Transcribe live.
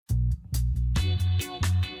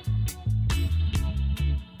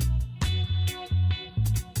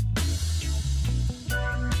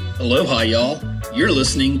Aloha, y'all. You're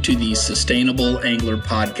listening to the Sustainable Angler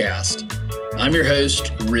Podcast. I'm your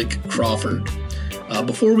host, Rick Crawford.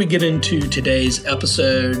 Before we get into today's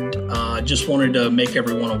episode, I just wanted to make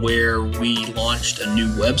everyone aware we launched a new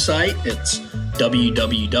website. It's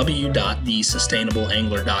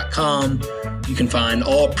www.thesustainableangler.com. You can find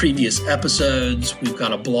all previous episodes. We've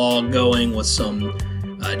got a blog going with some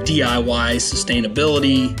DIY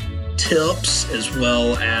sustainability tips, as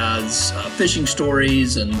well as fishing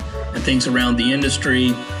stories and things around the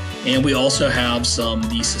industry. And we also have some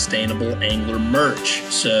The Sustainable Angler merch.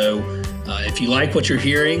 So if you like what you're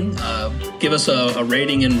hearing, give us a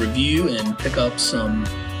rating and review and pick up some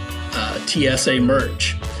TSA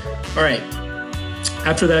merch. All right.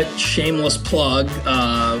 After that shameless plug,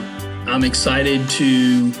 I'm excited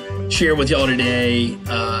to share with y'all today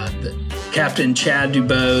that Captain Chad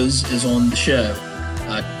Dubose is on the show.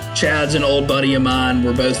 Chad's an old buddy of mine.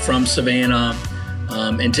 We're both from Savannah.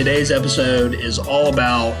 And today's episode is all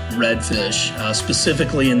about redfish,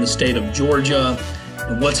 specifically in the state of Georgia,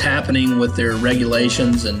 and what's happening with their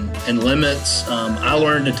regulations and limits. I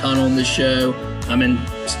learned a ton on this show. I'm in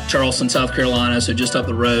Charleston, South Carolina, so just up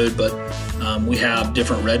the road, but we have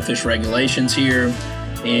different redfish regulations here,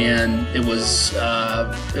 and it was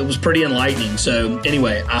pretty enlightening. So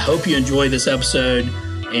anyway, I hope you enjoy this episode,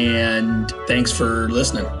 and thanks for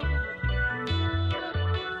listening.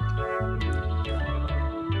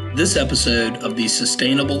 This episode of The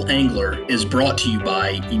Sustainable Angler is brought to you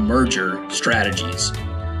by Emerger Strategies.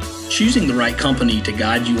 Choosing the right company to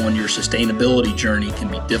guide you on your sustainability journey can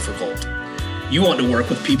be difficult. You want to work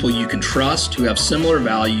with people you can trust, who have similar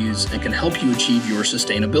values and can help you achieve your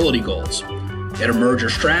sustainability goals. At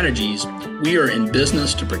Emerger Strategies, we are in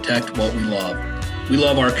business to protect what we love. We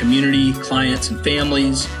love our community, clients, and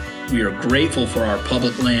families. We are grateful for our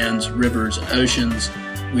public lands, rivers, and oceans.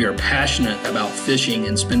 We are passionate about fishing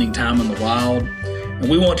and spending time in the wild, and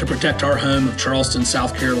we want to protect our home of Charleston,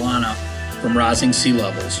 South Carolina from rising sea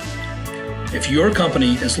levels. If your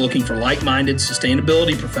company is looking for like-minded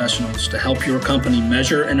sustainability professionals to help your company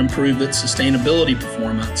measure and improve its sustainability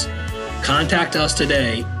performance, contact us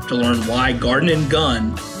today to learn why Garden &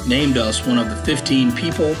 Gun named us one of the 15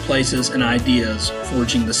 people, places, and ideas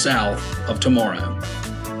forging the South of tomorrow.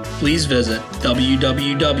 Please visit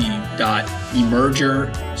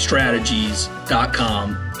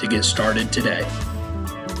www.emergerstrategies.com to get started today.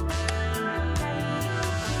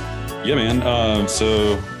 Yeah, man. I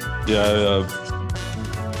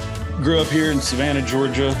grew up here in Savannah,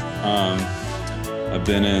 Georgia. I've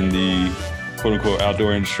been in the quote-unquote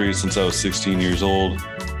outdoor industry since I was 16 years old.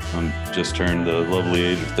 Just turned the lovely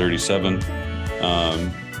age of 37.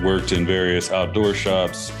 Worked in various outdoor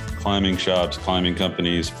shops, climbing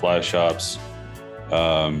companies, fly shops.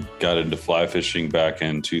 Got into fly fishing back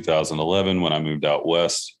in 2011 when I moved out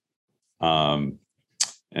west, and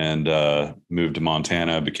moved to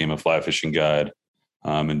Montana, became a fly fishing guide,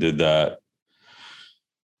 and did that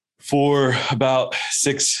for about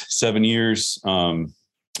 6-7 years, and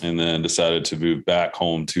then decided to move back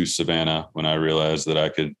home to Savannah when I realized that I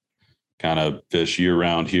could kind of fish year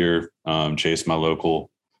round here, chase my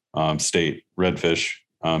local state redfish.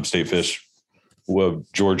 State fish,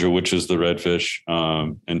 Georgia, which is the redfish,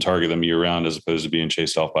 and target them year round as opposed to being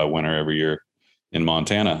chased off by winter every year in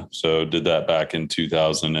Montana. So did that back in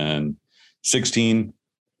 2016,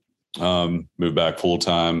 moved back full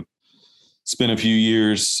time, spent a few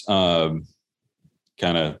years kind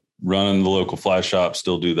of running the local fly shop,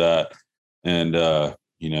 still do that. And,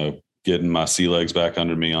 getting my sea legs back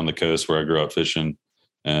under me on the coast where I grew up fishing,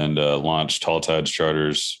 and launched Tall Tides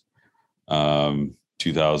Charters,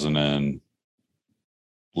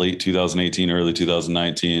 late 2018, early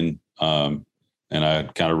 2019. And I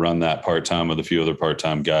kind of run that part-time with a few other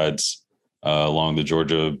part-time guides along the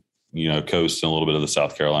Georgia, coast, and a little bit of the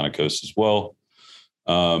South Carolina coast as well.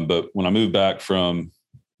 But when I moved back from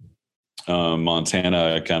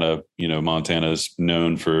Montana, I kind of, Montana is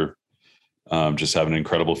known for just having an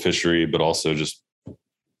incredible fishery, but also just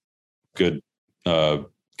good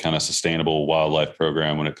kind of sustainable wildlife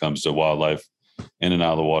program when it comes to wildlife in and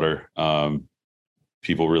out of the water.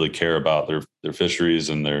 People really care about their fisheries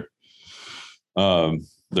and their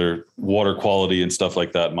water quality and stuff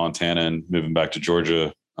like that in Montana. And moving back to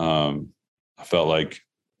Georgia, I felt like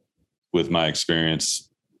with my experience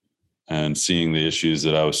and seeing the issues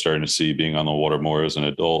that I was starting to see being on the water more as an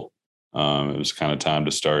adult, it was kind of time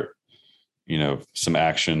to start, some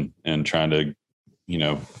action and trying to,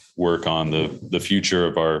 work on the future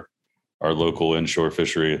of our local inshore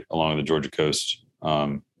fishery along the Georgia coast.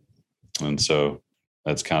 And so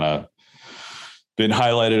that's kind of been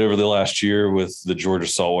highlighted over the last year with the Georgia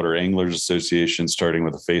Saltwater Anglers Association, starting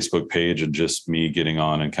with a Facebook page and just me getting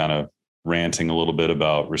on and kind of ranting a little bit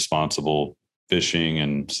about responsible fishing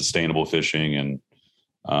and sustainable fishing,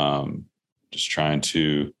 and just trying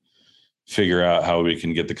to figure out how we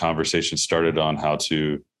can get the conversation started on how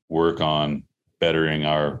to work on bettering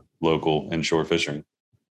our local inshore fishing.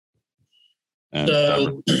 And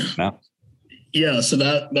so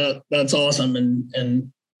that's awesome.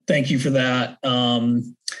 And thank you for that.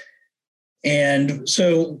 And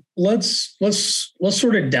so let's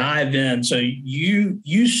sort of dive in. So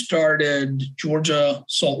you started Georgia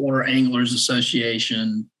Saltwater Anglers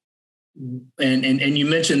Association, and you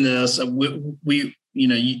mentioned this. We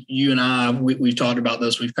you and I we've talked about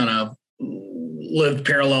this. We've kind of lived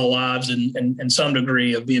parallel lives in some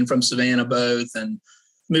degree of being from Savannah both, and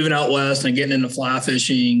moving out west and getting into fly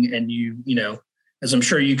fishing. And you know, as I'm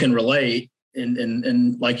sure you can relate.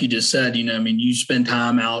 And like you just said, you spend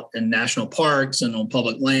time out in national parks and on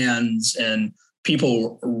public lands, and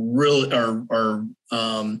people really are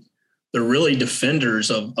they're really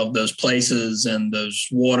defenders of those places and those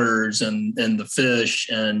waters and the fish.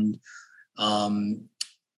 And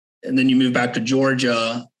then you move back to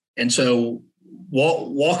Georgia. And so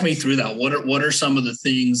walk me through that. What are some of the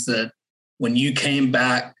things that when you came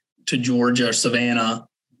back to Georgia or Savannah,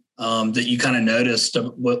 that you kind of noticed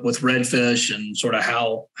with redfish, and sort of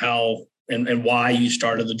how and why you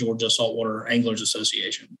started the Georgia Saltwater Anglers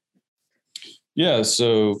Association? Yeah.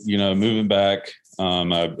 So, moving back,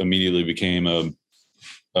 I immediately became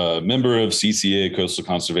a member of CCA, Coastal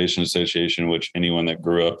Conservation Association, which anyone that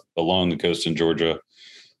grew up along the coast in Georgia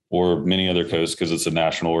or many other coasts, because it's a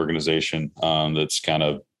national organization, that's kind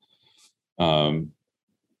of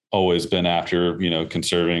always been after,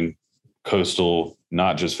 conserving coastal,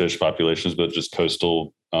 not just fish populations, but just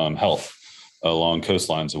coastal health along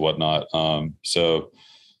coastlines and whatnot. So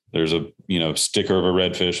there's a, sticker of a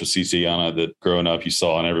redfish with CC on it that growing up you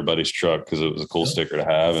saw on everybody's truck because it was a cool sticker to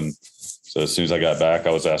have. And so as soon as I got back,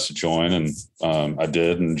 I was asked to join, and I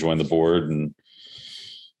did, and joined the board, and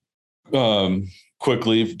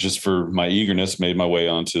quickly, just for my eagerness, made my way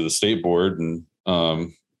onto the state board, and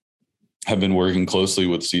have been working closely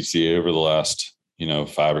with CCA over the last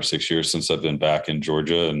 5 or 6 years since I've been back in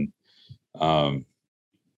Georgia. And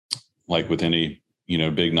like with any,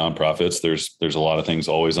 big nonprofits, there's a lot of things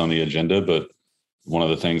always on the agenda. But one of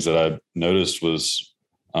the things that I noticed was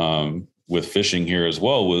with fishing here as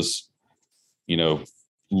well was,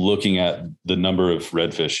 looking at the number of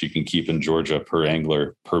redfish you can keep in Georgia per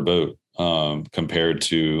angler, per boat, compared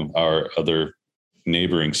to our other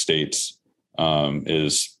neighboring states,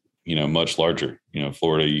 is, much larger.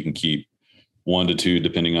 Florida, you can keep 1 to 2,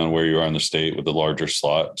 depending on where you are in the state, with the larger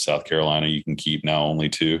slot. South Carolina, you can keep now only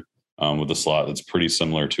 2, with a slot that's pretty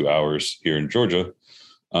similar to ours here in Georgia.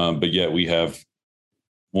 But yet we have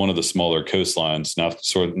one of the smaller coastlines. Now,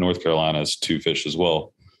 North Carolina has 2 fish as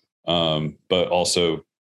well. But also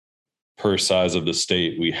per size of the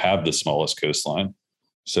state, we have the smallest coastline.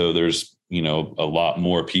 So there's, a lot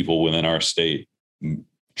more people within our state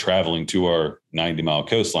traveling to our 90-mile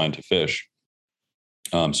coastline to fish.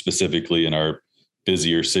 Specifically in our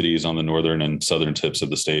busier cities on the northern and southern tips of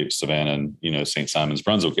the state, Savannah and, St. Simons,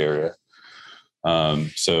 Brunswick area.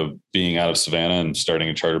 So being out of Savannah and starting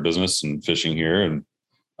a charter business and fishing here, and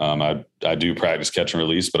I do practice catch and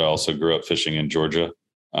release, but I also grew up fishing in Georgia,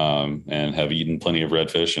 and have eaten plenty of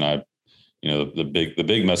redfish. And the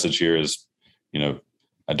big message here is,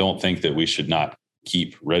 I don't think that we should not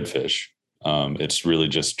keep redfish. It's really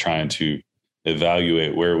just trying to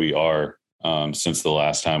evaluate where we are since the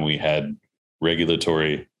last time we had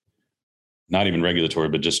not even regulatory,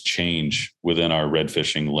 but just change within our red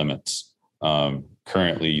fishing limits.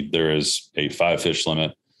 Currently, there is a 5 fish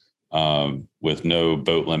limit with no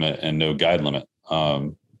boat limit and no guide limit.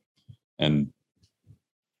 And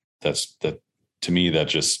that to me, that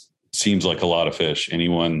just seems like a lot of fish.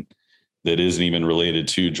 Anyone that isn't even related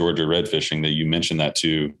to Georgia red fishing that you mentioned that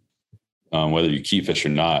to, whether you keep fish or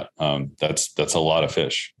not, that's a lot of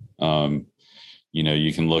fish.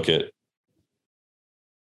 You can look at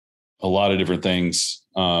a lot of different things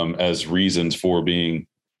as reasons for being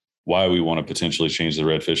why we want to potentially change the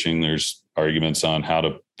red fishing. There's arguments on how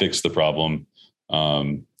to fix the problem.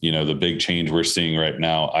 The big change we're seeing right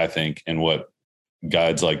now, I think, and what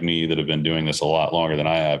guides like me that have been doing this a lot longer than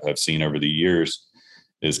I have seen over the years,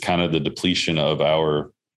 is kind of the depletion of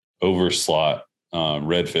our overslot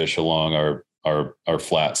redfish along our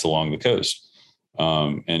flats along the coast.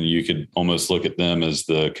 And you could almost look at them as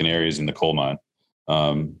the canaries in the coal mine,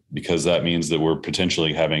 because that means that we're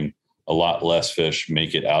potentially having a lot less fish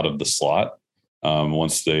make it out of the slot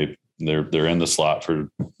once they They're in the slot for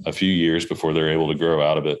a few years before they're able to grow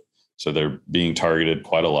out of it. So they're being targeted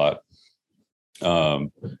quite a lot.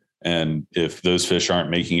 And if those fish aren't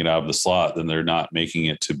making it out of the slot, then they're not making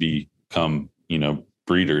it to become,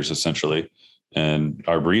 breeders essentially. And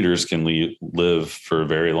our breeders can live for a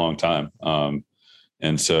very long time.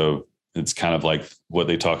 And so it's kind of like what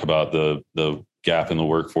they talk about, the gap in the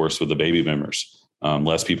workforce with the baby boomers.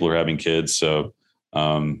 Less people are having kids. So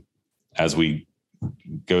as we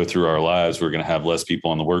go through our lives, we're going to have less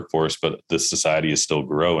people in the workforce, but this society is still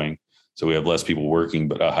growing. So we have less people working,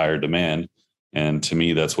 but a higher demand. And to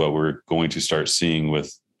me, that's what we're going to start seeing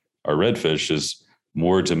with our redfish is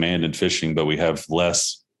more demand in fishing, but we have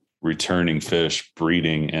less returning fish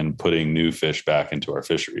breeding and putting new fish back into our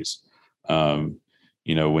fisheries. When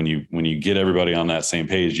you get everybody on that same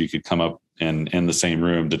page, you could come up and in the same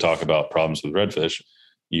room to talk about problems with redfish.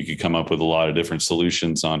 You could come up with a lot of different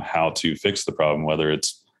solutions on how to fix the problem, whether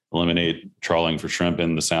it's eliminate trawling for shrimp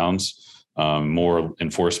in the sounds, more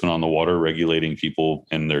enforcement on the water, regulating people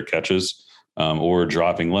and their catches, or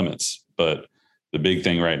dropping limits. But the big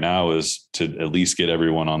thing right now is to at least get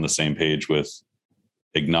everyone on the same page with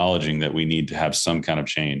acknowledging that we need to have some kind of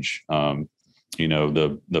change.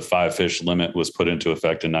 The 5 fish limit was put into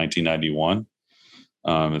effect in 1991.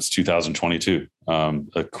 It's 2022.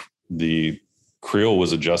 The creel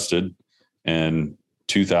was adjusted in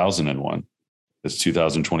 2001. It's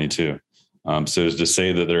 2022. So to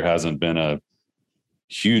say that there hasn't been a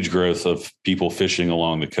huge growth of people fishing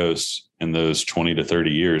along the coast in those 20 to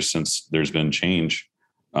 30 years since there's been change,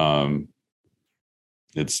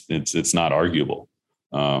 it's not arguable.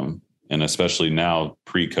 And especially now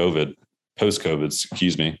post-COVID,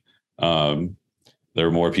 there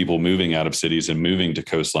are more people moving out of cities and moving to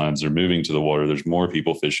coastlines. They're moving to the water. There's more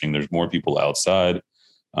people fishing. There's more people outside.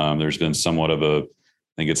 There's been somewhat of I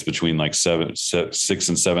think it's between like 600 and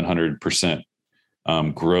 700%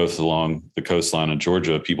 growth along the coastline of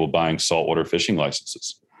Georgia, people buying saltwater fishing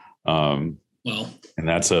licenses. And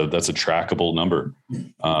that's a trackable number.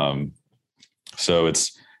 So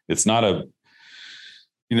it's not a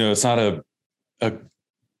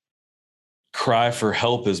cry for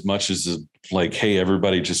help as much as like, hey,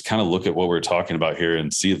 everybody just kind of look at what we're talking about here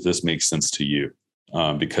and see if this makes sense to you.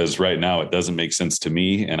 Because right now it doesn't make sense to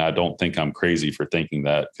me. And I don't think I'm crazy for thinking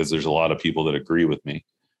that, because there's a lot of people that agree with me.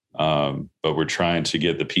 But we're trying to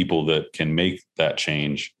get the people that can make that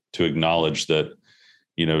change to acknowledge that,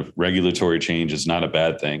 regulatory change is not a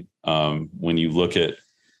bad thing. When you look at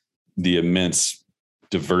the immense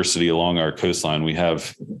diversity along our coastline, we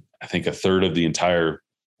have, I think, a third of the entire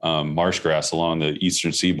marsh grass along the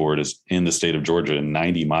eastern seaboard is in the state of Georgia in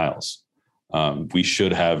 90 miles. We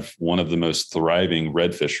should have one of the most thriving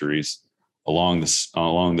red fisheries along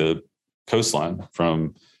the coastline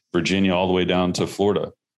from Virginia all the way down to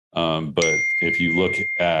Florida. But if you look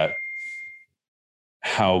at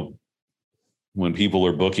how, when people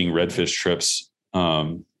are booking redfish trips,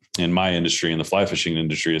 in my industry, in the fly fishing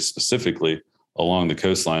industry specifically along the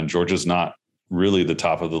coastline, Georgia's not really the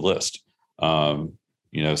top of the list.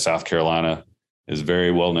 South Carolina is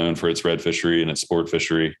very well known for its red fishery and its sport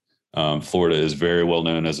fishery. Florida is very well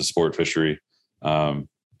known as a sport fishery.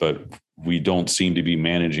 But we don't seem to be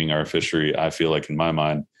managing our fishery, I feel like, in my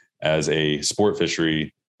mind, as a sport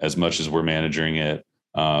fishery as much as we're managing it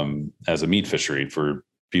as a meat fishery for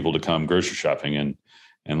people to come grocery shopping.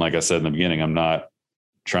 And like I said in the beginning, I'm not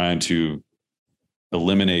trying to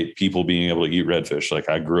eliminate people being able to eat redfish. Like,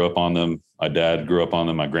 I grew up on them. My dad grew up on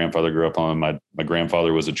them. My grandfather grew up on them. My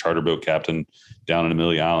grandfather was a charter boat captain down in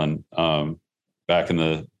Amelia Island back in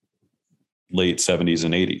the late 70s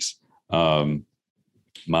and 80s.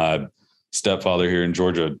 My stepfather here in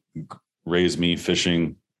Georgia raised me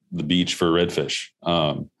fishing the beach for redfish.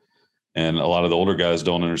 And a lot of the older guys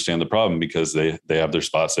don't understand the problem because they have their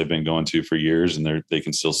spots they've been going to for years and they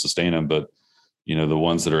can still sustain them. But, the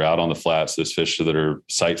ones that are out on the flats, those fish that are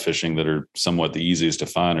sight fishing that are somewhat the easiest to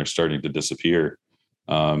find are starting to disappear.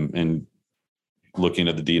 And looking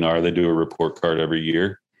at the DNR, they do a report card every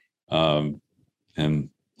year. And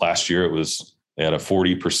last year they had a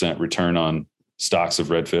 40% return on stocks of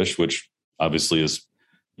redfish, which obviously is,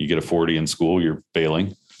 you get a 40 in school, you're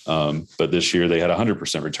failing. But this year they had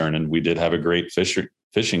 100% return, and we did have a great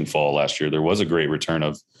fishing fall last year. There was a great return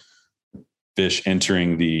of fish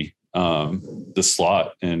entering the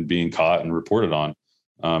slot and being caught and reported on.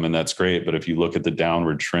 And that's great. But if you look at the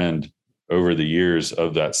downward trend over the years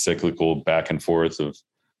of that cyclical back and forth of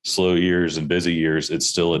slow years and busy years, it's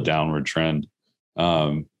still a downward trend.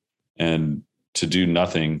 And to do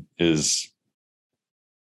nothing is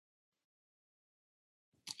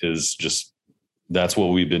just, that's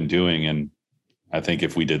what we've been doing. And I think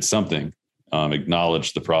if we did something,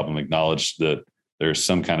 acknowledge the problem, acknowledge that there's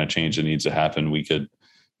some kind of change that needs to happen, we could,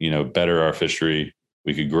 better our fishery.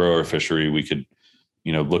 We could grow our fishery. We could,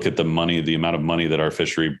 look at the amount of money that our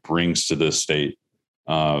fishery brings to this state.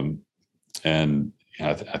 And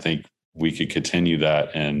I think we could continue that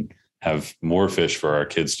and have more fish for our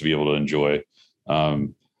kids to be able to enjoy,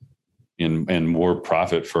 and more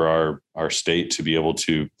profit for our state to be able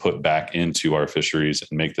to put back into our fisheries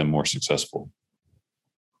and make them more successful.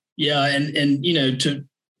 Yeah. And,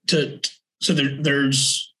 so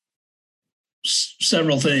there's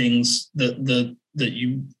several things that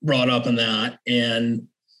you brought up in that. And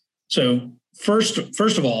so first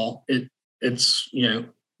of all, it's,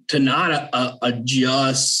 to not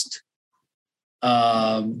adjust,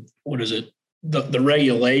 what is it? The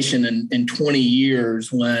regulation in 20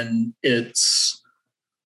 years when it's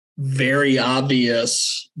very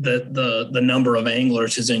obvious that the number of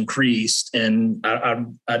anglers has increased. And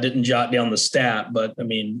I didn't jot down the stat, but I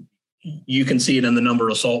mean, you can see it in the number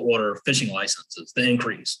of saltwater fishing licenses, the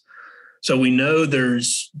increase. So we know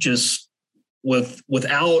there's just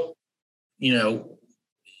without,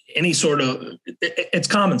 any sort of, it's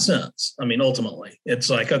common sense. I mean, ultimately it's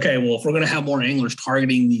like, okay, well, if we're going to have more anglers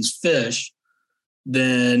targeting these fish,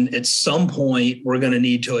 then at some point we're going to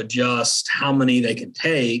need to adjust how many they can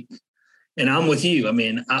take. And I'm with you. I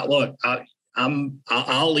mean, I'll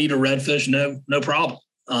eat a redfish, no problem.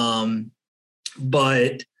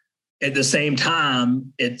 But at the same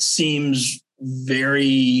time, it seems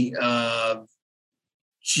very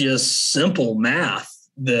just simple math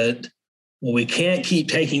that, well, we can't keep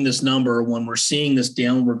taking this number when we're seeing this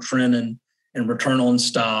downward trend and return on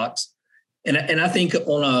stocks. And I think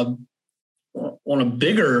on a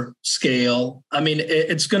bigger scale, I mean,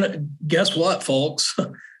 it's going to, guess what, folks?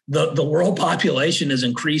 The world population is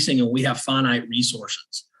increasing and we have finite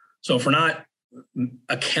resources. So if we're not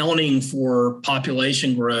accounting for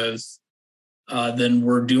population growth, then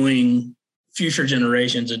we're doing future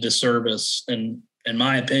generations a disservice, in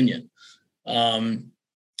my opinion.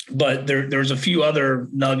 But there's a few other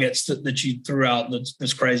nuggets that you threw out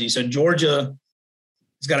that's crazy. So Georgia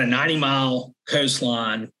has got a 90-mile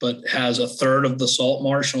coastline, but has a third of the salt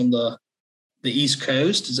marsh on the East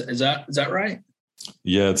Coast. Is that right?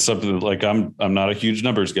 Yeah, it's something like I'm not a huge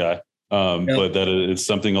numbers guy, but that it's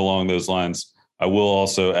something along those lines. I will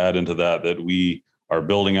also add into that we are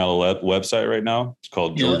building out a website right now. It's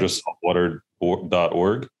called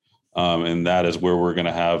georgiasaltwater.org. And that is where we're going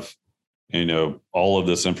to have, all of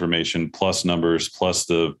this information plus numbers, plus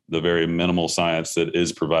the very minimal science that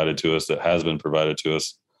is provided to us, that has been provided to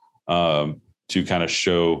us, to kind of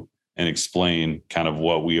show and explain kind of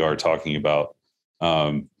what we are talking about.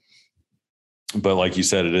 But like you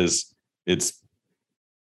said, it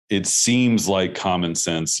seems like common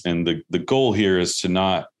sense. And the goal here is to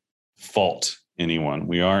not fault anyone.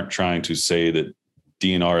 We aren't trying to say that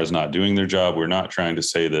DNR is not doing their job. We're not trying to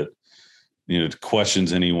say that,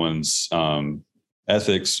 questions anyone's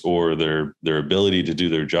ethics or their ability to do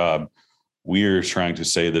their job. We're trying to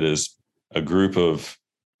say that as a group of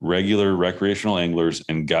regular recreational anglers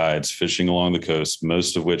and guides fishing along the coast,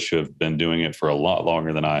 most of which have been doing it for a lot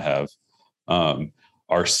longer than I have,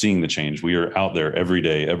 are seeing the change. We are out there every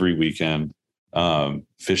day, every weekend,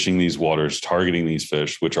 fishing these waters, targeting these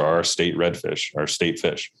fish, which are our state redfish, our state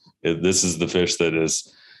fish. This is the fish that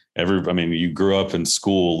is you grew up in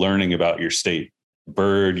school learning about your state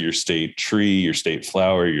bird, your state tree, your state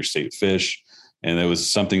flower, your state fish. And it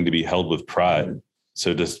was something to be held with pride.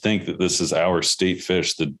 So to think that this is our state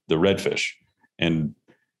fish, the redfish, and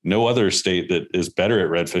no other state that is better at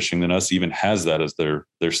red fishing than us even has that as their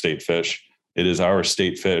state fish. It is our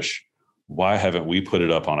state fish. Why haven't we put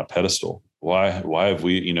it up on a pedestal? Why have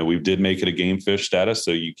we, we did make it a game fish status,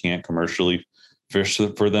 so you can't commercially fish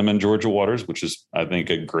for them in Georgia waters, which is, I think,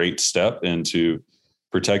 a great step into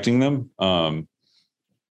protecting them.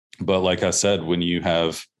 But like I said, when you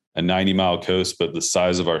have a 90-mile coast, but the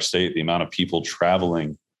size of our state, the amount of people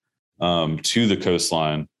traveling to the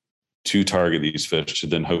coastline to target these fish to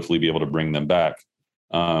then hopefully be able to bring them back,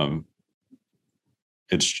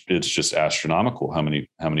 it's just astronomical how many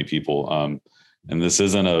people. And this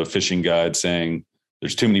isn't a fishing guide saying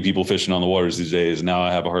there's too many people fishing on the waters these days, now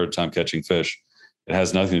I have a hard time catching fish. It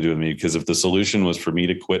has nothing to do with me, because if the solution was for me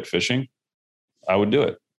to quit fishing, I would do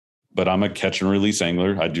it. But I'm a catch and release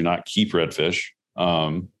angler. I do not keep redfish.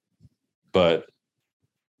 But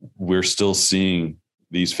we're still seeing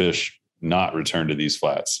these fish not return to these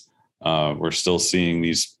flats. We're still seeing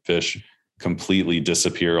these fish completely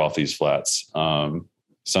disappear off these flats.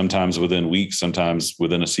 Sometimes within weeks, sometimes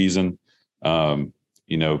within a season.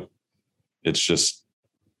 It's just,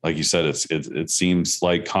 like you said, it seems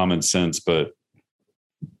like common sense, but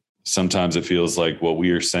sometimes it feels like what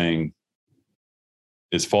we are saying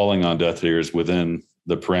is falling on deaf ears within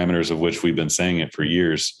the parameters of which we've been saying it for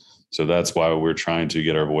years. So that's why we're trying to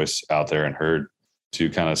get our voice out there and heard, to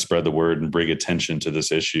kind of spread the word and bring attention to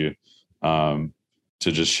this issue, to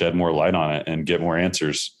just shed more light on it and get more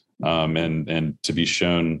answers, and to be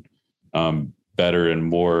shown better and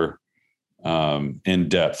more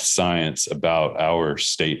in-depth science about our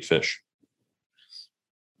state fish.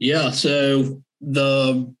 Yeah. So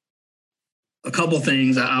a couple of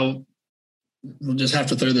things we'll just have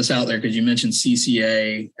to throw this out there because you mentioned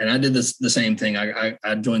CCA, and I did the same thing.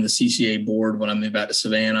 I joined the CCA board when I moved back to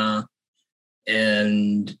Savannah,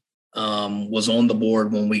 and was on the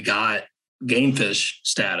board when we got game fish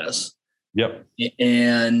status. Yep.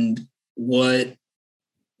 And what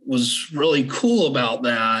was really cool about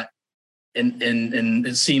that, and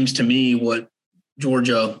it seems to me what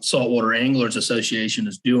Georgia Saltwater Anglers Association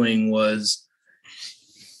is doing, was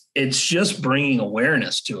it's just bringing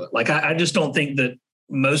awareness to it. Like, I just don't think that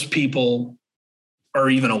most people are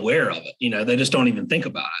even aware of it. They just don't even think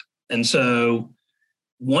about it. And so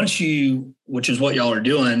once which is what y'all are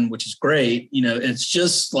doing, which is great, it's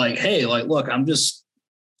just like, hey, like, look, I'm just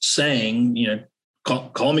saying,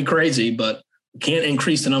 call me crazy, but we can't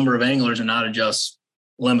increase the number of anglers and not adjust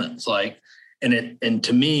limits. Like, and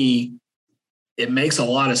to me, it makes a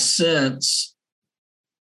lot of sense.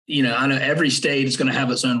 I know every state is going to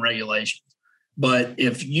have its own regulations, but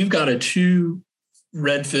if you've got a 2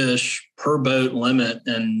 redfish per boat limit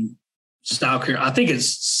in South Carolina, I think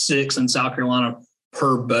it's 6 in South Carolina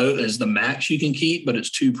per boat is the max you can keep, but it's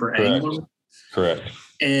 2 per angler. Correct.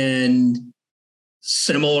 And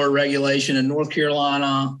similar regulation in North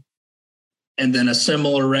Carolina, and then a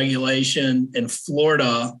similar regulation in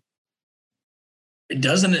Florida. It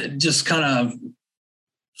just kind of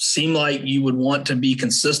seem like you would want to be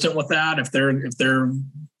consistent with that? If they're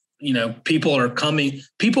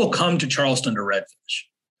people come to Charleston to redfish.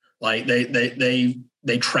 Like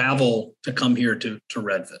they travel to come here to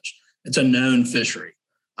redfish. It's a known fishery.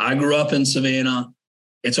 I grew up in Savannah.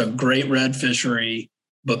 It's a great red fishery,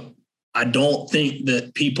 but I don't think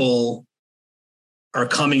that people are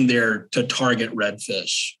coming there to target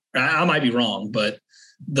redfish. I might be wrong, but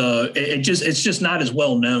it's just not as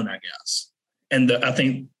well known, I guess. And I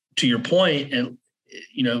think, to your point, and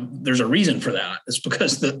there's a reason for that. It's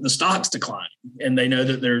because the stock's declining, and they know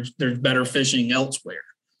that there's better fishing elsewhere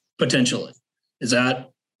potentially. Is that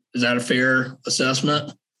a fair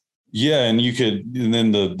assessment? Yeah, and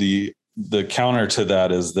then the counter to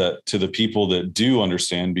that is that to the people that do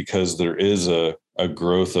understand, because there is a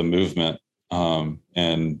growth, a movement,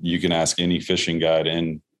 and you can ask any fishing guide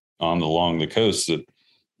along the coast that,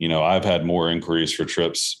 I've had more inquiries for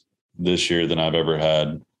trips this year than I've ever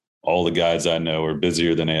had. All the guides I know are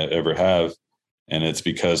busier than they ever have. And it's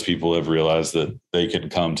because people have realized that they can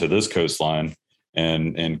come to this coastline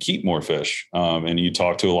and keep more fish. And you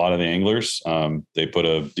talk to a lot of the anglers.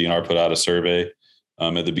 DNR put out a survey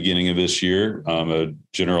at the beginning of this year, a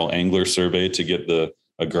general angler survey to get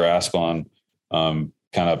a grasp on kind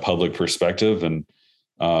of public perspective. And,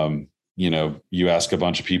 you ask a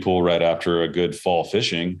bunch of people right after a good fall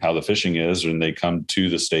fishing, how the fishing is, and they come to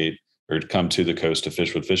the state or come to the coast to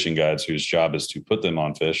fish with fishing guides whose job is to put them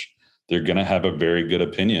on fish. They're going to have a very good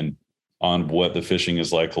opinion on what the fishing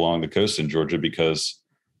is like along the coast in Georgia, because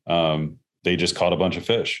they just caught a bunch of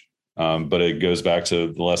fish. But it goes back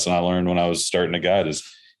to the lesson I learned when I was starting a guide is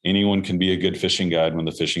anyone can be a good fishing guide when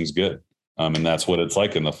the fishing's good. And that's what it's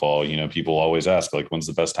like in the fall. People always ask, like, when's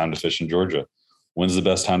the best time to fish in Georgia? When's the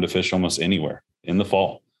best time to fish almost anywhere? In the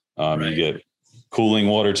fall. Right. You get cooling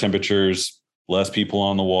water temperatures, less people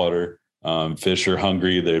on the water. Fish are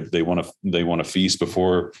hungry. They want to feast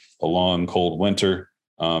before a long, cold winter.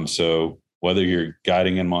 So whether you're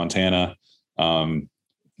guiding in Montana, down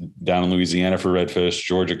in Louisiana for redfish,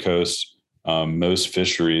 Georgia coast, most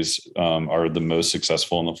fisheries are the most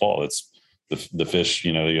successful in the fall. It's the fish,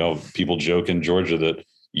 people joke in Georgia that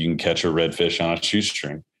you can catch a redfish on a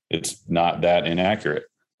shoestring. It's not that inaccurate.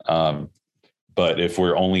 But if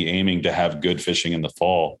we're only aiming to have good fishing in the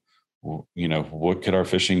fall, what could our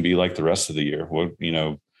fishing be like the rest of the year?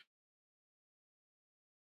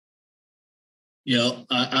 Yeah,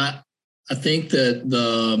 I think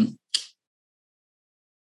that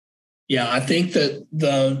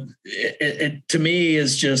it to me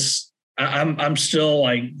is just, I'm still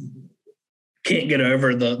like, can't get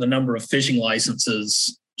over the number of fishing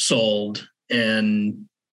licenses sold and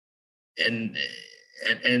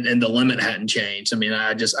the limit hadn't changed. I mean,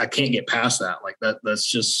 I can't get past that. Like that's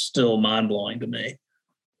just still mind blowing to me.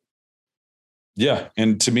 Yeah.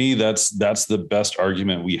 And to me, that's the best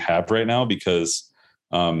argument we have right now, because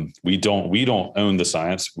we don't own the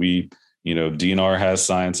science. DNR has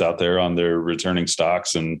science out there on their returning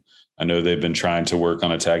stocks. And I know they've been trying to work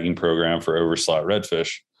on a tagging program for overslot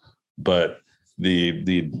redfish, but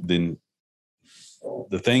the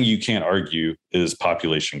thing you can't argue is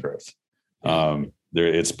population growth.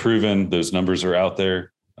 It's proven, those numbers are out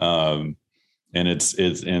there. And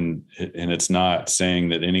it's not saying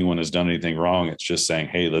that anyone has done anything wrong. It's just saying,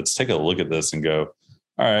 hey, let's take a look at this and go,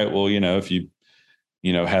 all right, well, if you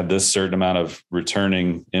had this certain amount of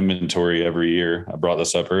returning inventory every year, I brought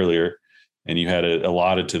this up earlier, and you had it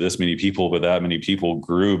allotted to this many people, but that many people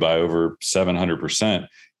grew by over 700%,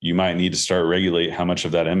 you might need to start regulate how much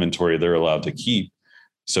of that inventory they're allowed to keep,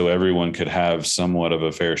 so everyone could have somewhat of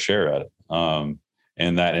a fair share at it.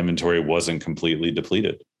 And that inventory wasn't completely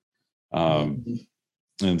depleted. And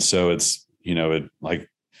so it's,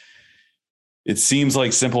 it seems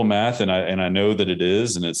like simple math, and I know that it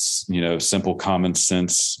is, and it's, simple common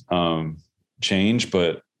sense, change.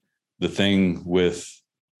 But the thing with,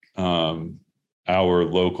 our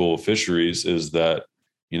local fisheries is that,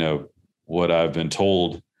 what I've been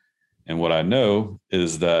told and what I know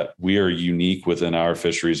is that we are unique within our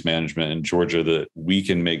fisheries management in Georgia, that we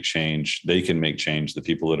can make change. They can make change. The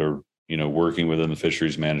people that are, working within the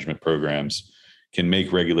fisheries management programs can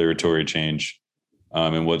make regulatory change.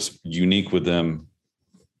 And what's unique with them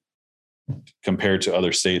compared to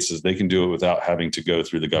other states is they can do it without having to go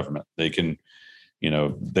through the government. They can,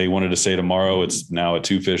 they wanted to say tomorrow it's now a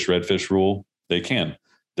 2-fish redfish rule, they can.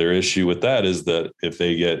 Their issue with that is that if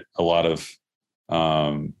they get a lot of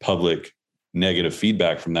public negative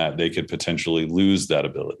feedback from that, they could potentially lose that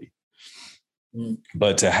ability.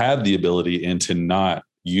 But to have the ability and to not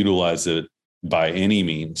utilize it by any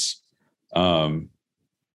means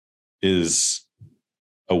is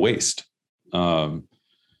a waste. And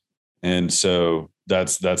so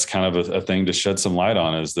that's kind of a thing to shed some light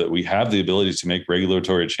on, is that we have the ability to make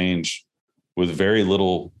regulatory change with very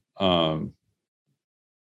little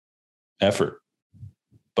effort.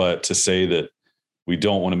 But to say that we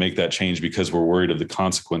don't want to make that change because we're worried of the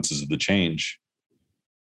consequences of the change,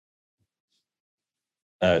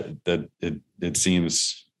 that it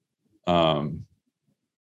seems like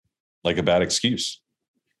a bad excuse.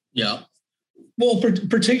 Yeah. Well,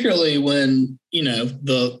 particularly when,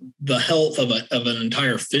 the health of an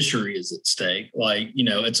entire fishery is at stake. Like,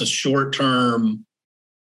 it's a short-term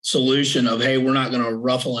solution of, hey, we're not going to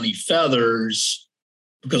ruffle any feathers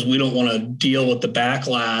because we don't want to deal with the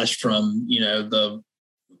backlash from, the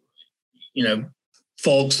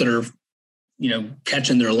folks that are,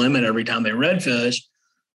 catching their limit every time they redfish.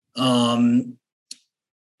 And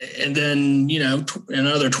then,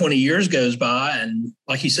 another 20 years goes by, and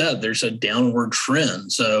like you said, there's a downward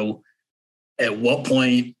trend. So at what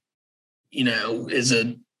point, is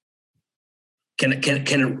it, can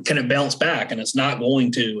it bounce back? And it's not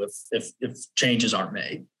going to if changes aren't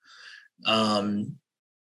made.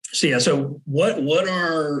 So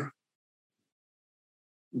where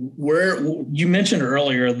you mentioned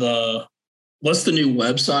earlier, what's the new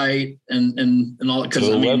website and all that? So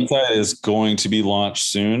the website is going to be launched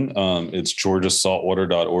soon. It's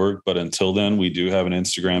georgiasaltwater.org. But until then, we do have an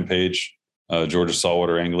Instagram page, Georgia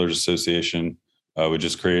Saltwater Anglers Association. We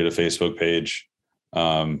just created a Facebook page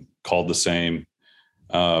called the same.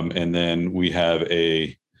 And then we have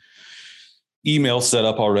a email set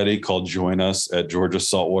up already called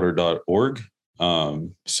joinus@georgiasaltwater.org.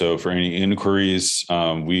 So for any inquiries,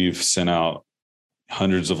 we've sent out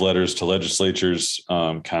hundreds of letters to legislatures,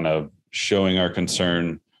 kind of showing our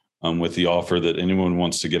concern with the offer that anyone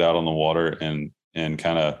wants to get out on the water, and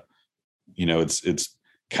kind of, it's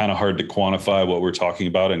kind of hard to quantify what we're talking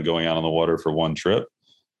about and going out on the water for one trip.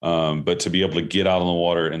 But to be able to get out on the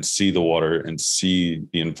water and see the water and see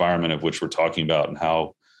the environment of which we're talking about, and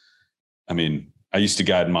how, I used to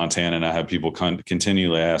guide in Montana, and I have people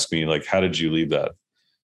continually ask me, like, how did you leave that?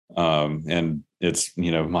 And it's,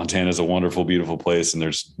 Montana is a wonderful, beautiful place, and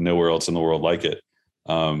there's nowhere else in the world like it.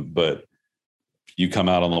 But you come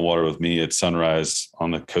out on the water with me at sunrise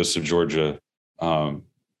on the coast of Georgia. There's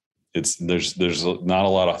not a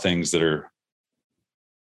lot of things that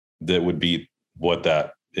would beat what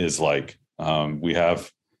that is like. We have,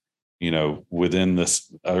 within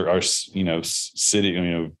this, our city,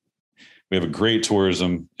 we have a great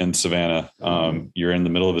tourism in Savannah. You're in the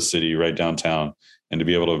middle of a city right downtown, and to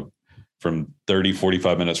be able to, from 30,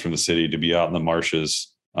 45 minutes from the city, to be out in the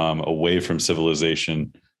marshes, away from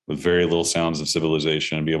civilization, with very little sounds of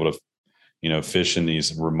civilization, and be able to, fish in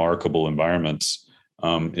these remarkable environments.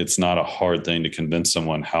 It's not a hard thing to convince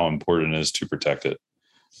someone how important it is to protect it.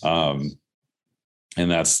 And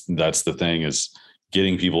that's the thing, is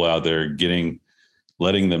getting people out there,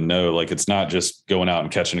 letting them know, like, it's not just going out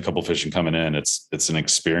and catching a couple fish and coming in. It's an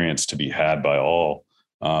experience to be had by all.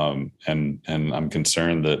 And I'm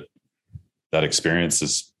concerned that experience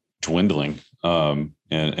is dwindling,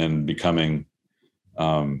 and becoming,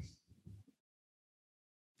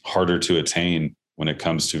 harder to attain when it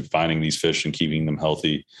comes to finding these fish and keeping them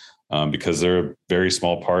healthy, because they're a very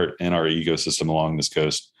small part in our ecosystem along this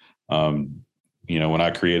coast. When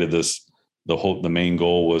I created this, the main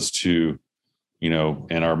goal was to,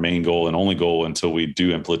 and our main goal and only goal until we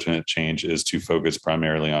do implement change is to focus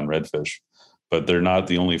primarily on redfish. But they're not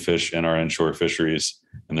the only fish in our inshore fisheries,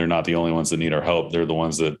 and they're not the only ones that need our help. They're the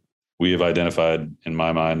ones that we have identified, in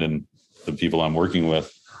my mind, and the people I'm working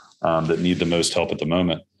with, that need the most help at the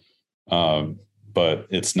moment. But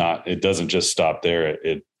it doesn't just stop there.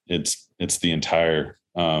 It's the entire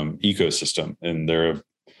ecosystem, and they're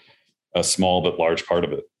a small but large part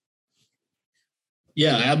of it.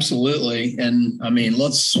 Yeah, absolutely. And I mean,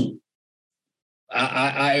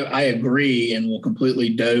 I agree, and will completely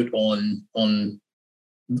dote on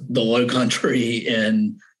the Low Country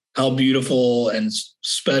and how beautiful and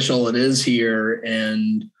special it is here.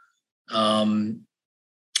 And a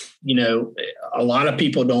lot of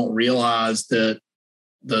people don't realize that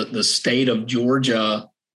the state of Georgia,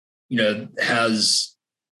 has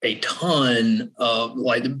a ton of,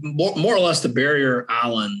 like, more or less the barrier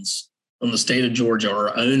islands on the state of Georgia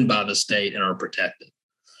are owned by the state and are protected.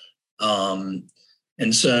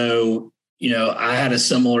 And so, I had a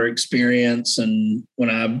similar experience, and when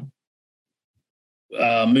I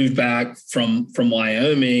moved back from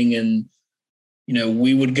Wyoming, and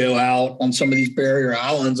we would go out on some of these barrier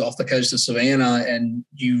islands off the coast of Savannah, and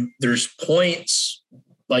there's points,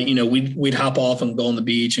 like, we'd hop off and go on the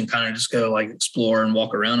beach and kind of just go, like, explore and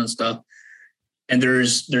walk around and stuff. And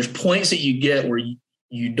there's points that you get where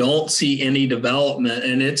you don't see any development,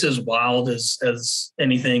 and it's as wild as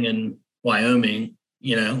anything in Wyoming,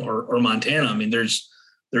 or Montana. I mean, there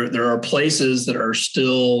are places that are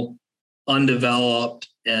still undeveloped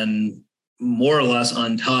and more or less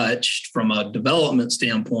untouched from a development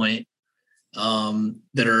standpoint,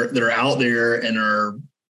 that are out there and are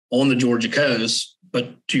on the Georgia coast.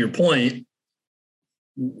 But to your point,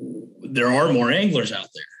 there are more anglers out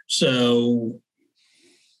there, so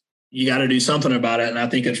you got to do something about it. And I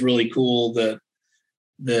think it's really cool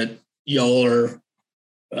that y'all are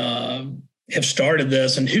have started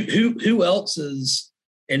this. And who else is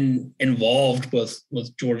involved with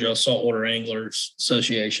Georgia Saltwater Anglers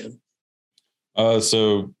Association?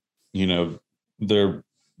 So there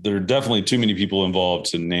are definitely too many people involved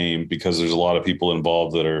to name, because there's a lot of people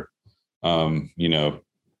involved that are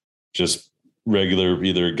just regular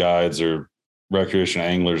either guides or recreational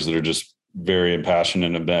anglers that are just very impassioned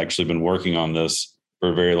and have actually been working on this for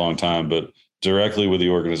a very long time. But directly with the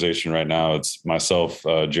organization right now, it's myself,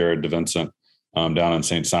 Jared DeVincent, down in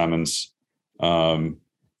St. Simons,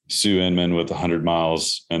 Sue Inman with 100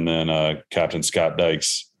 miles, and then Captain Scott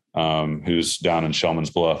Dykes, who's down in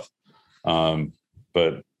Shellman's Bluff.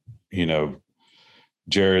 But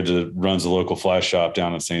Jared runs a local fly shop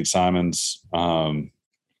down in St. Simons, and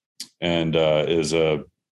is a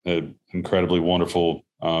incredibly wonderful,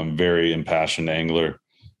 very impassioned angler.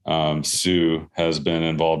 Sue has been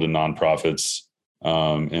involved in nonprofits,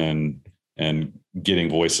 and getting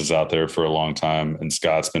voices out there for a long time. And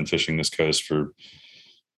Scott's been fishing this coast for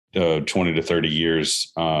 20 to 30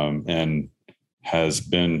 years, and has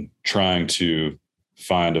been trying to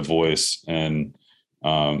find a voice. And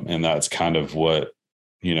that's kind of what,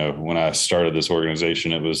 when I started this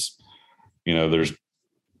organization, it was, there's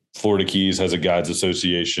Florida Keys has a guides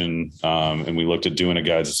association, and we looked at doing a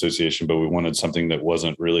guides association, but we wanted something that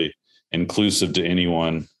wasn't really inclusive to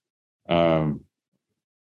anyone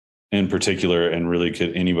in particular, and really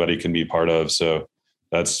anybody can be part of. So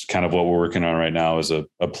that's kind of what we're working on right now, is a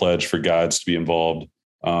pledge for guides to be involved,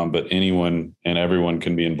 but anyone and everyone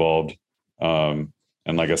can be involved. And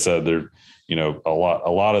like I said, a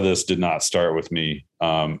lot of this did not start with me.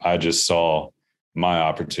 I just saw my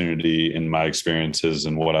opportunity and my experiences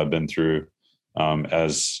and what I've been through,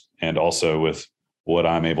 and also with what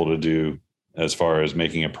I'm able to do as far as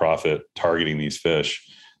making a profit targeting these fish,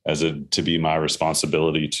 to be my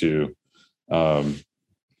responsibility to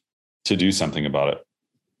do something about it.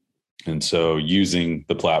 And so using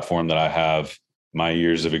the platform that I have, my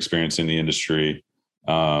years of experience in the industry,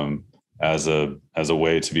 as a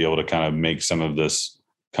way to be able to kind of make some of this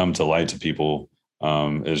come to light to people,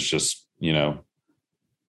 is just,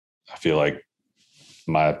 I feel like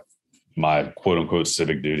my quote unquote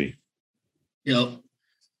civic duty. Yep.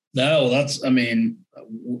 No,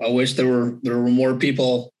 I wish there were more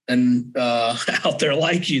people and out there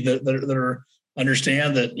like you that are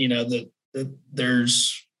understand that, that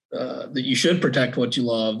there's that you should protect what you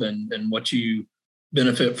love and what you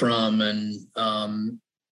benefit from. And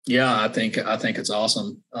I think it's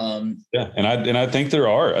awesome. And I think there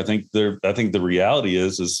are. I think the reality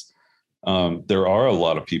is there are a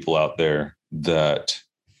lot of people out there that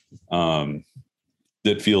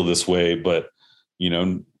that feel this way, but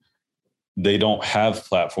they don't have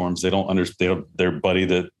platforms. They don't understand. Their buddy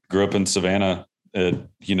that grew up in Savannah,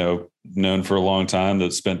 known for a long time,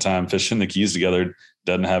 that spent time fishing the Keys together,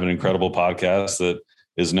 doesn't have an incredible podcast that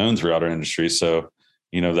is known throughout our industry. So,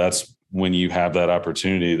 that's when you have that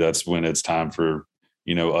opportunity. That's when it's time for,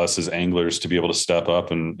 us as anglers to be able to step up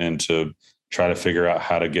and to try to figure out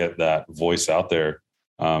how to get that voice out there.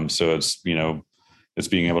 So it's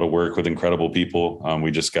being able to work with incredible people.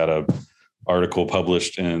 We just got a article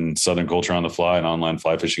published in Southern Culture on the Fly, an online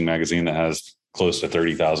fly fishing magazine that has close to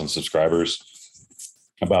 30,000 subscribers,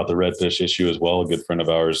 about the redfish issue as well. A good friend of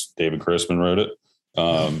ours, David Chrisman, wrote it.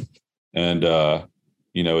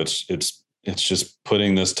 It's just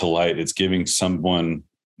putting this to light. It's giving someone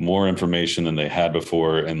more information than they had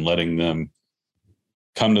before and letting them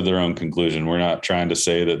come to their own conclusion. We're not trying to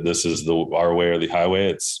say that this is our way or the highway.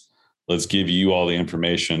 It's let's give you all the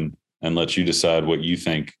information and let you decide what you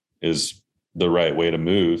think is the right way to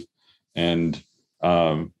move. And,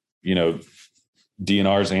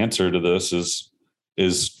 DNR's answer to this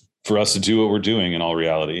is for us to do what we're doing in all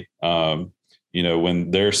reality.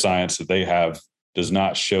 When their science that they have does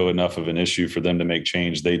not show enough of an issue for them to make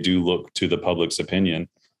change, they do look to the public's opinion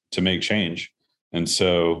to make change. And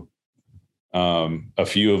so a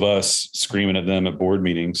few of us screaming at them at board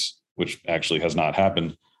meetings, which actually has not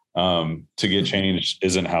happened, to get change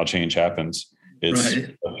isn't how change happens. It's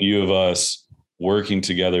right. A few of us working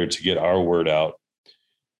together to get our word out,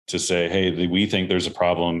 to say, hey, we think there's a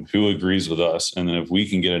problem. Who agrees with us? And then if we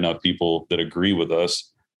can get enough people that agree with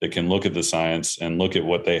us, that can look at the science and look at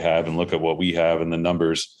what they have and look at what we have and the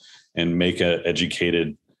numbers and make an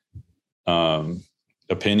educated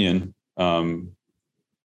opinion on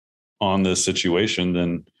this situation,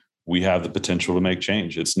 then we have the potential to make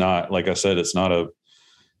change. It's not, like I said, it's not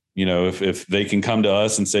if they can come to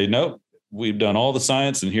us and say, nope, we've done all the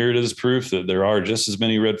science and here it is proof that there are just as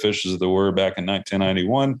many redfish as there were back in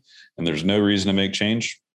 1991 and there's no reason to make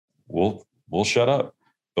change, we'll shut up.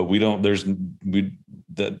 But we do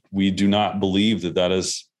not believe that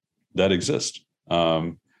exists.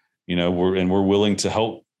 We're willing to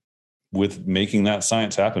help with making that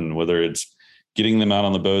science happen, whether it's getting them out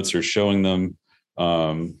on the boats or showing them,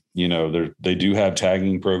 they do have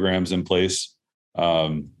tagging programs in place.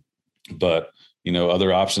 But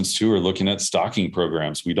other options too are looking at stocking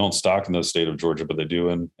programs. We don't stock in the state of Georgia, but they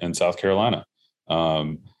do in South Carolina.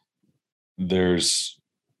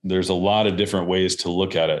 There's a lot of different ways to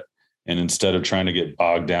look at it. And instead of trying to get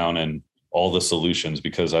bogged down in all the solutions,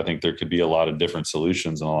 because I think there could be a lot of different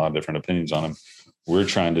solutions and a lot of different opinions on them, we're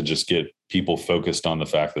trying to just get people focused on the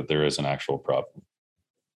fact that there is an actual problem.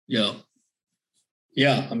 Yeah.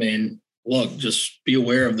 Yeah. I mean, look, just be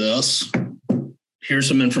aware of this. Here's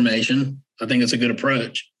some information. I think it's a good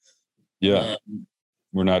approach. Yeah.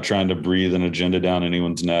 We're not trying to breathe an agenda down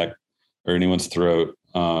anyone's neck or anyone's throat.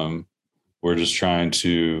 We're just trying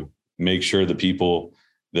to make sure the people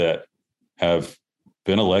that have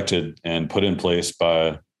been elected and put in place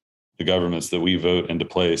by the governments that we vote into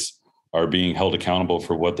place are being held accountable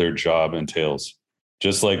for what their job entails,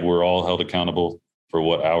 just like we're all held accountable for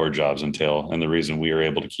what our jobs entail and the reason we are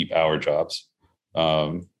able to keep our jobs.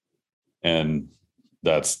 And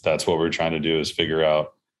that's what we're trying to do, is figure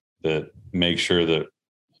out that, make sure that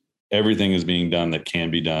everything is being done that can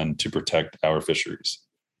be done to protect our fisheries.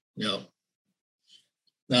 Yeah.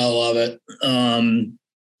 I love it.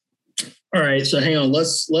 All right. So hang on,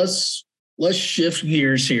 let's shift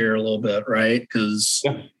gears here a little bit. Right. Cause,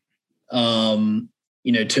 to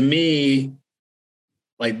me,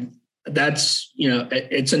 like that's,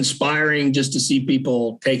 it's inspiring just to see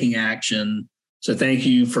people taking action. So thank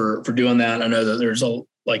you for doing that. I know that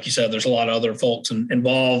like you said, there's a lot of other folks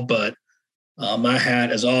involved, but my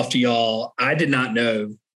hat is off to y'all. I did not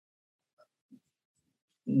know.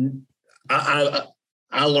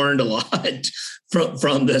 I learned a lot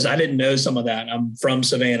from this. I didn't know some of that. I'm from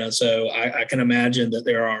Savannah, so I can imagine that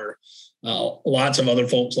there are lots of other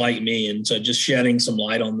folks like me. And so just shedding some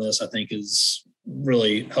light on this, I think, is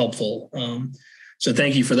really helpful. So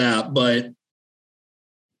thank you for that. But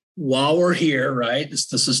while we're here, right, it's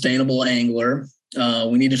the Sustainable Angler,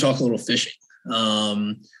 we need to talk a little fishing.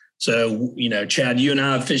 So, Chad, you and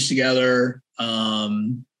I have fished together.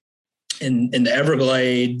 in the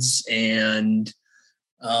Everglades, and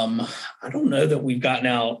I don't know that we've gotten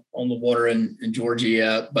out on the water in Georgia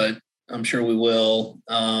yet, but I'm sure we will.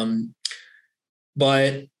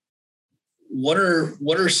 But what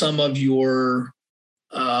are some of your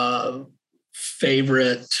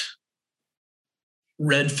favorite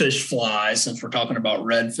redfish flies, since we're talking about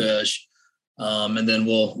redfish? And then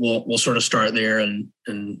we'll sort of start there and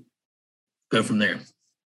go from there.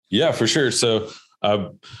 Yeah, for sure. So I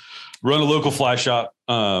run a local fly shop.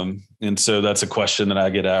 And so that's a question that I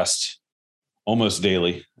get asked almost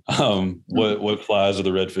daily. What flies are the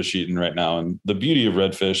redfish eating right now? And the beauty of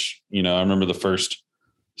redfish, I remember the first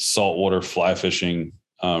saltwater fly fishing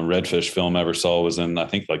redfish film I ever saw was in, I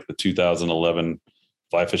think, like the 2011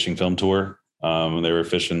 fly fishing film tour. When they were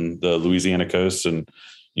fishing the Louisiana coast, and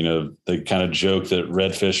they kind of joke that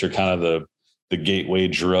redfish are kind of the gateway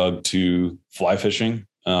drug to fly fishing,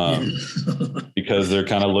 because they're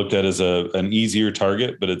kind of looked at as an easier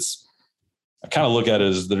target. But I kind of look at it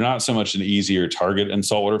as they're not so much an easier target in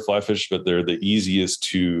saltwater fly fish, but they're the easiest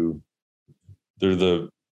they're the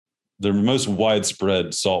most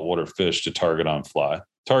widespread saltwater fish to target on fly,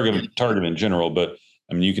 target in general. But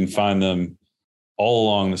I mean, you can find them all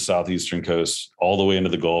along the southeastern coast, all the way into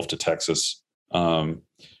the Gulf to Texas.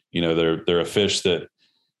 They're a fish that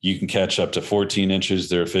you can catch up to 14 inches.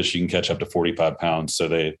 They're a fish you can catch up to 45 pounds. So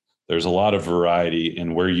there's a lot of variety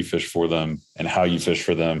in where you fish for them and how you fish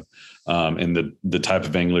for them, and the type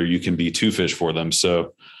of angler you can be to fish for them.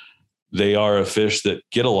 So they are a fish that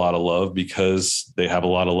get a lot of love because they have a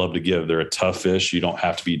lot of love to give. They're a tough fish. You don't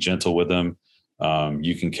have to be gentle with them.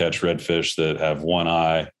 You can catch redfish that have one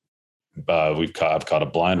eye. I've caught a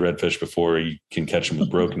blind redfish before. You can catch them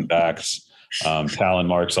with broken backs, talon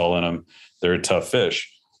marks all in them. They're a tough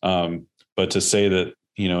fish. But to say that,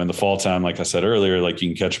 in the fall time, like I said earlier, like you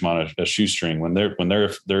can catch them on a shoestring when they're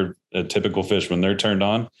a typical fish, when they're turned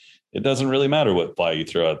on, it doesn't really matter what fly you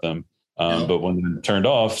throw at them. But when they're turned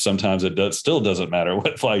off, sometimes it still doesn't matter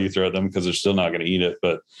what fly you throw at them, because they're still not going to eat it.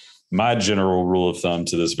 But my general rule of thumb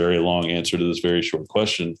to this very long answer to this very short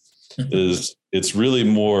question is it's really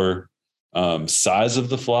more size of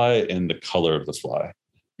the fly and the color of the fly,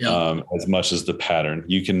 as much as the pattern.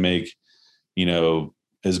 You can make,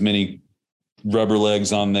 as many rubber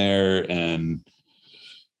legs on there and,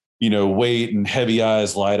 weight and heavy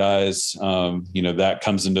eyes, light eyes, that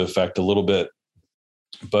comes into effect a little bit.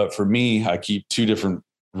 But for me, I keep two different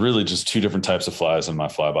types of flies in my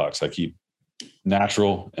fly box. I keep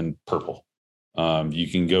natural and purple. You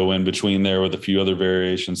can go in between there with a few other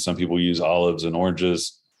variations. Some people use olives and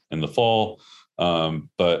oranges in the fall.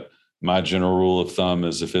 But my general rule of thumb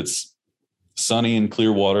is if it's sunny and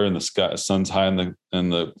clear water and the sky, sun's high in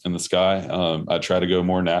the sky, I try to go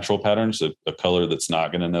more natural patterns, a color that's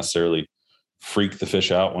not going to necessarily freak the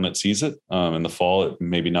fish out when it sees it. In the fall, it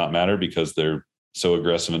maybe not matter because they're so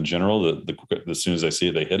aggressive in general that as soon as they see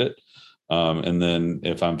it, they hit it. And then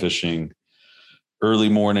if I'm fishing early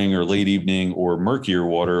morning or late evening or murkier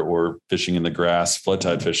water or fishing in the grass, flood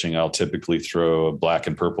tide fishing, I'll typically throw a black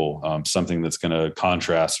and purple, something that's going to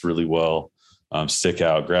contrast really well, stick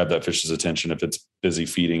out, grab that fish's attention if it's busy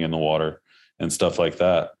feeding in the water and stuff like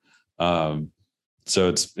that.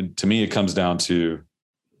 So to me, it comes down to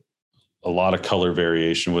a lot of color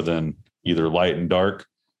variation within either light and dark.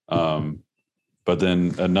 But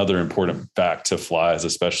then another important fact to flies,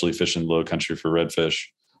 especially fishing low country for redfish,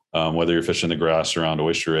 whether you're fishing the grass around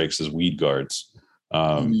oyster rakes, is weed guards.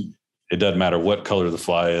 It doesn't matter what color the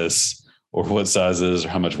fly is or what size it is or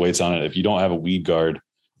how much weight's on it. If you don't have a weed guard,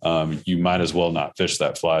 you might as well not fish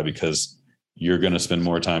that fly, because you're going to spend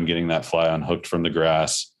more time getting that fly unhooked from the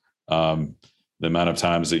grass. The amount of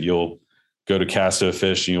times that you'll go to cast a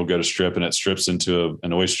fish and you'll go to strip and it strips into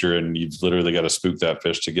an oyster, and you've literally got to spook that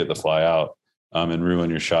fish to get the fly out, and ruin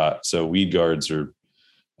your shot. So weed guards are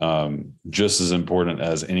just as important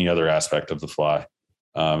as any other aspect of the fly.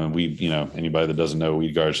 And anybody that doesn't know,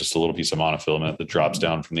 weed guard is just a little piece of monofilament that drops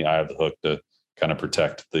down from the eye of the hook to kind of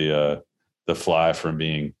protect the fly from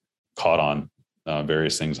being caught on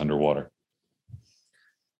various things underwater.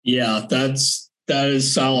 Yeah, that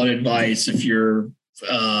is solid advice if you're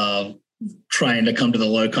trying to come to the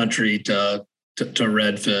low country to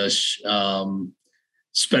redfish,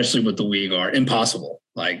 especially with the weed guard. Impossible.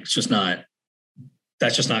 Like, that's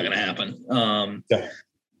just not going to happen. Well,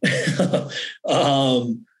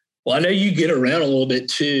 I know you get around a little bit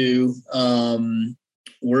too.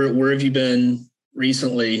 Where have you been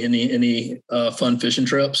recently? Any fun fishing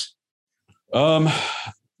trips?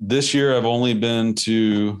 This year I've only been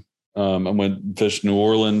to, I went fish New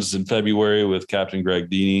Orleans in February with Captain Greg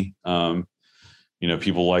Deeney.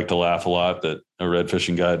 people like to laugh a lot that a red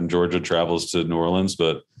fishing guide in Georgia travels to New Orleans,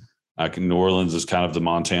 but New Orleans is kind of the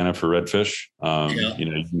Montana for redfish.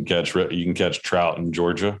 You can catch trout in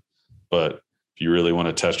Georgia, but if you really want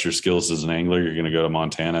to test your skills as an angler, you're going to go to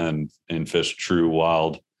Montana and fish true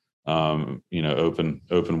wild,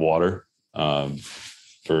 open water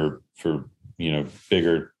for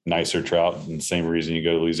bigger, nicer trout. And the same reason you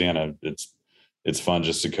go to Louisiana, it's fun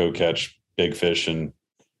just to go catch big fish and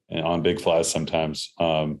on big flies sometimes.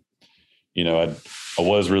 I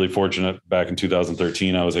was really fortunate back in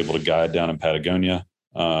 2013. I was able to guide down in Patagonia,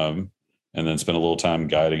 and then spend a little time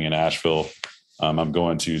guiding in Asheville. I'm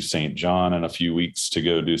going to St. John in a few weeks to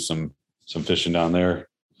go do some fishing down there.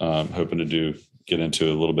 Hoping to get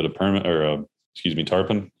into a little bit of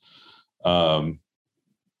tarpon.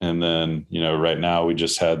 And then, right now we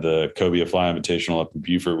just had the Cobia Fly Invitational up in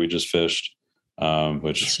Beaufort. We just fished,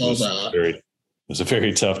 which was a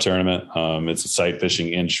very tough tournament. It's a sight fishing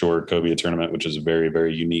inshore cobia tournament, which is a very,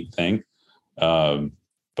 very unique thing.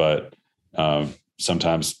 But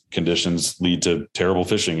sometimes conditions lead to terrible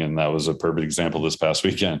fishing. And that was a perfect example this past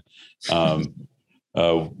weekend.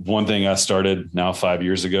 One thing I started now 5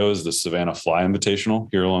 years ago is the Savannah Fly Invitational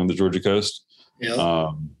here along the Georgia coast.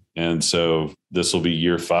 Yeah. And so this will be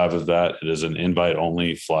year 5 of that. It is an invite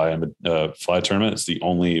only fly tournament. It's the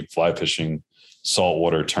only fly fishing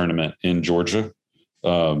saltwater tournament in Georgia.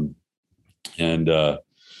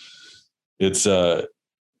 It's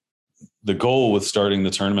the goal with starting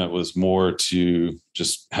the tournament was more to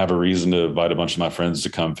just have a reason to invite a bunch of my friends to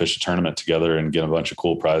come fish a tournament together and get a bunch of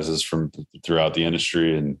cool prizes from throughout the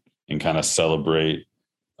industry and kind of celebrate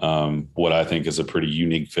what I think is a pretty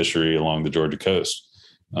unique fishery along the Georgia coast.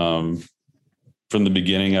 From the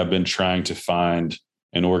beginning, I've been trying to find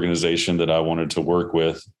an organization that I wanted to work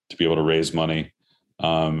with to be able to raise money.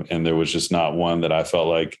 And there was just not one that I felt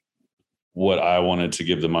like what I wanted to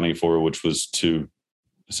give the money for, which was to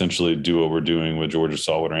essentially do what we're doing with Georgia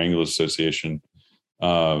Saltwater Anglers Association,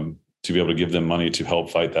 to be able to give them money to help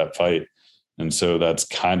fight that fight. And so that's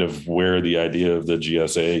kind of where the idea of the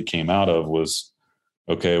GSA came out of was,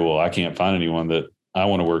 okay, well, I can't find anyone that I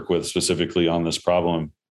want to work with specifically on this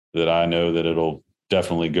problem that I know that it'll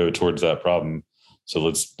definitely go towards that problem. So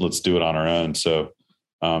let's do it on our own. So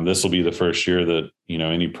this will be the first year that,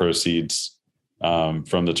 any proceeds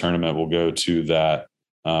from the tournament will go to that.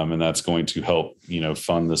 And that's going to help,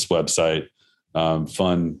 fund this website,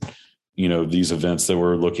 fund, these events that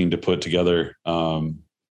we're looking to put together along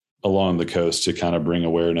the coast to kind of bring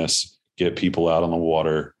awareness, get people out on the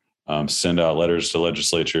water, send out letters to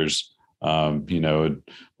legislatures.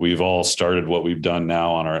 We've all started what we've done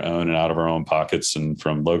now on our own and out of our own pockets, and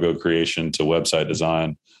from logo creation to website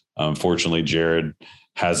design. Fortunately, Jared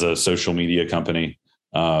has a social media company,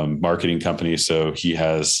 marketing company. So he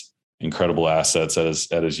has incredible assets at his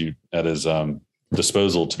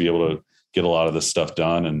disposal to be able to get a lot of this stuff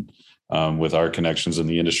done. And with our connections in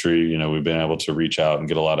the industry, we've been able to reach out and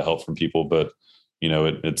get a lot of help from people, but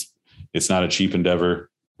it's not a cheap endeavor.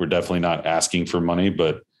 We're definitely not asking for money,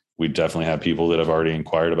 but we definitely have people that have already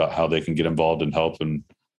inquired about how they can get involved and help. And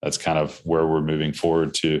that's kind of where we're moving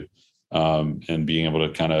forward to, and being able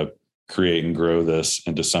to kind of create and grow this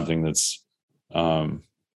into something that's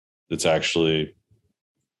actually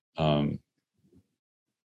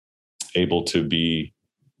able to be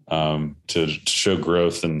to show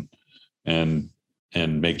growth and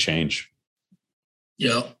make change.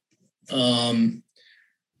 Yeah.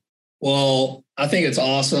 Well, I think it's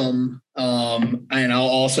awesome. And I'll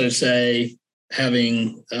also say,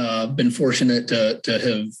 having been fortunate to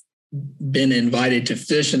have been invited to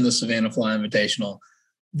fish in the Savannah Fly Invitational,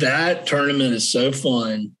 that tournament is so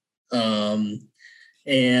fun.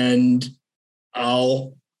 And I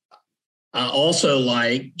also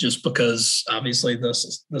like, just because obviously the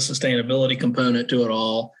sustainability component to it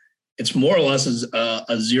all, it's more or less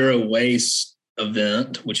a zero waste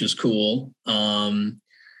event, which is cool.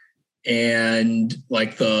 And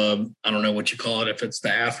like I don't know what you call it, if it's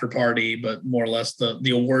the after party, but more or less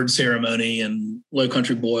the award ceremony and low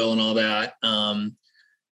country boil and all that,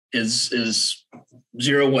 is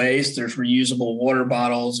zero waste. There's reusable water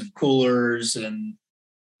bottles and coolers. And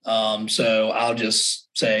so I'll just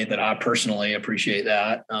say that I personally appreciate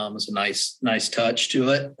that. It's a nice touch to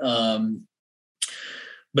it.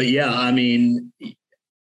 But yeah, I mean,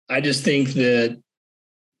 I just think that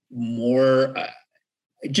more,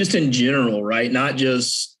 just in general, right? Not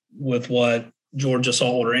just with what Georgia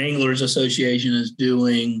Saltwater Anglers Association is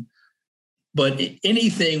doing, but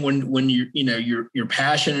anything when you're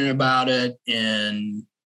passionate about it and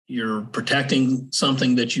you're protecting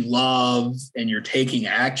something that you love and you're taking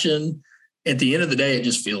action, at the end of the day, it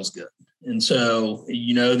just feels good. And so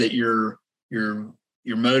you know that you're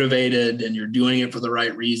motivated and you're doing it for the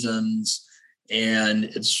right reasons, and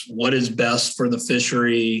it's what is best for the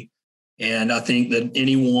fishery. And I think that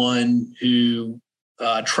anyone who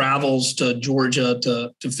travels to Georgia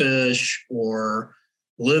to fish or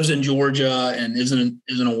lives in Georgia and isn't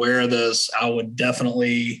aware of this, I would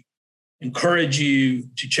definitely encourage you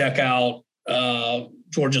to check out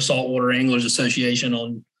Georgia Saltwater Anglers Association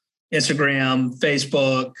on Instagram,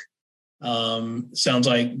 Facebook. Sounds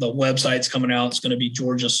like the website's coming out. It's going to be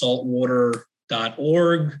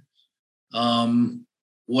georgiasaltwater.org.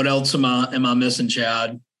 What else am I missing,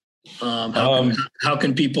 Chad? How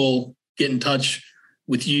can people get in touch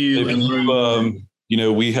with you?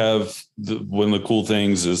 We have one of the cool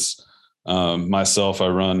things is myself. I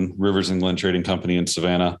run Rivers and Glen Trading Company in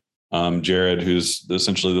Savannah. Jared, who's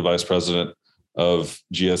essentially the vice president of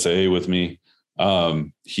GSAA with me,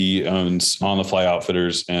 he owns On the Fly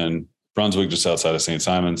Outfitters in Brunswick, just outside of St.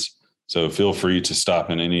 Simons. So feel free to stop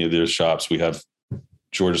in any of their shops. We have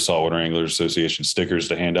Georgia Saltwater Anglers Association stickers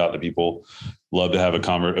to hand out to people. Love to have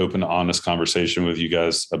open, honest conversation with you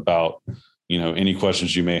guys about, any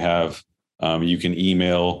questions you may have. You can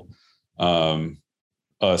email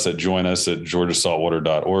us at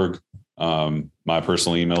joinus@georgiasaltwater.org. My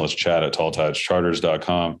personal email is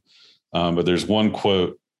chat@talltidescharters.com. But there's one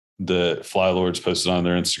quote that Fly Lords posted on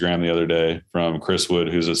their Instagram the other day from Chris Wood,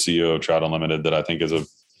 who's a CEO of Trout Unlimited, that I think is a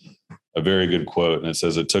very good quote. And it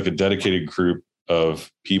says, it took a dedicated group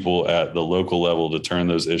of people at the local level to turn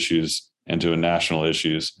those issues into a national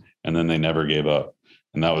issues. And then they never gave up.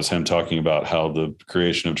 And that was him talking about how the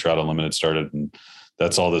creation of Trout Unlimited started. And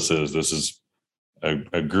that's all this is. This is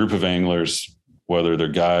a group of anglers, whether they're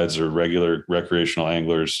guides or regular recreational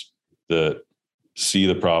anglers, that see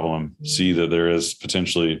the problem, see that there is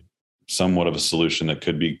potentially somewhat of a solution that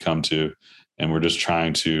could be come to. And we're just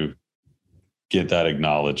trying to get that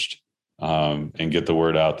acknowledged and get the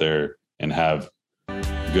word out there and have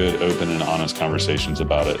good, open and honest conversations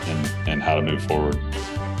about it and how to move forward.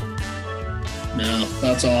 No,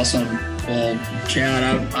 that's awesome. Well, Chad,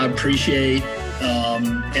 I appreciate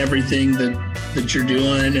everything that you're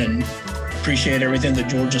doing, and appreciate everything the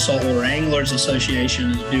Georgia Saltwater Anglers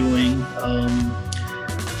Association is doing.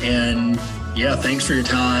 And yeah, thanks for your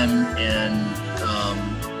time, and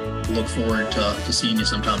look forward to seeing you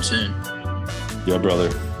sometime soon. Yeah, brother.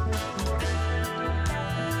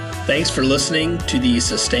 Thanks for listening to The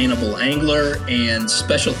Sustainable Angler, and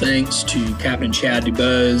special thanks to Captain Chad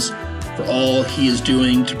Dubose for all he is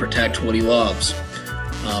doing to protect what he loves.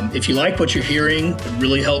 If you like what you're hearing, it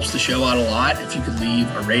really helps the show out a lot if you could leave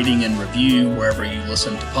a rating and review wherever you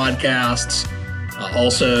listen to podcasts.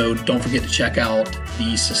 Also, don't forget to check out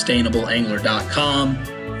thesustainableangler.com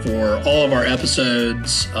for all of our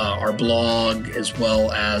episodes, our blog, as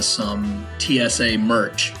well as some TSA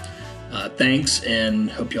merch. Thanks,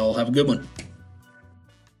 and hope you all have a good one.